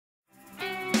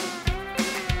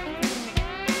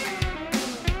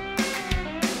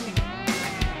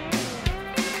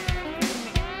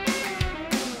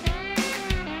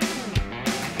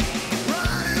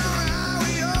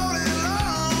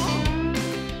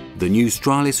The new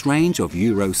Stralis range of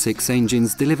Euro 6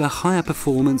 engines deliver higher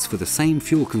performance for the same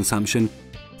fuel consumption,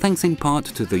 thanks in part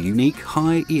to the unique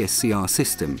Hi-eSCR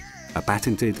system, a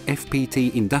patented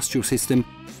FPT industrial system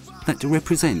that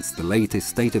represents the latest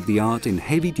state-of-the-art in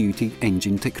heavy-duty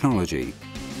engine technology.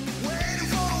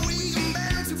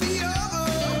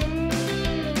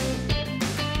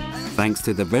 Thanks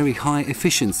to the very high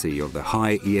efficiency of the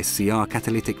Hi-eSCR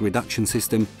catalytic reduction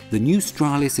system, the new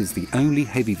Stralis is the only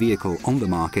heavy vehicle on the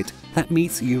market that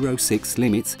meets Euro 6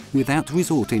 limits without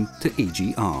resorting to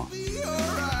EGR.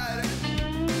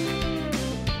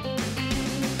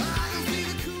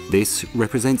 This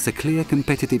represents a clear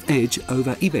competitive edge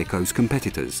over Iveco's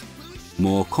competitors.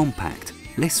 More compact,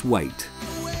 less weight.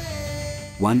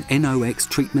 One NOx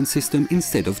treatment system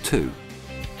instead of two.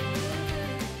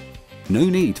 No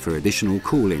need for additional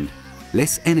cooling,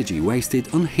 less energy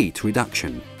wasted on heat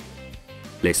reduction.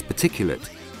 Less particulate,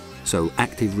 so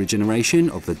active regeneration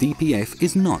of the DPF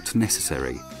is not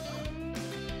necessary.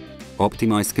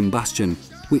 Optimized combustion,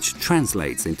 which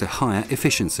translates into higher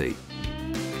efficiency.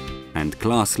 And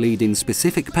class lead in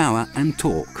specific power and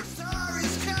torque.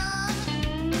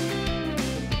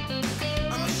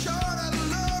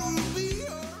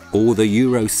 All the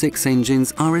Euro 6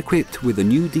 engines are equipped with a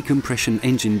new decompression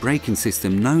engine braking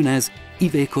system known as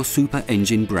Iveco Super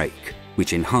Engine Brake,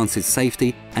 which enhances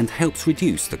safety and helps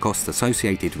reduce the cost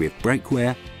associated with brake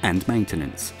wear and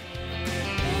maintenance.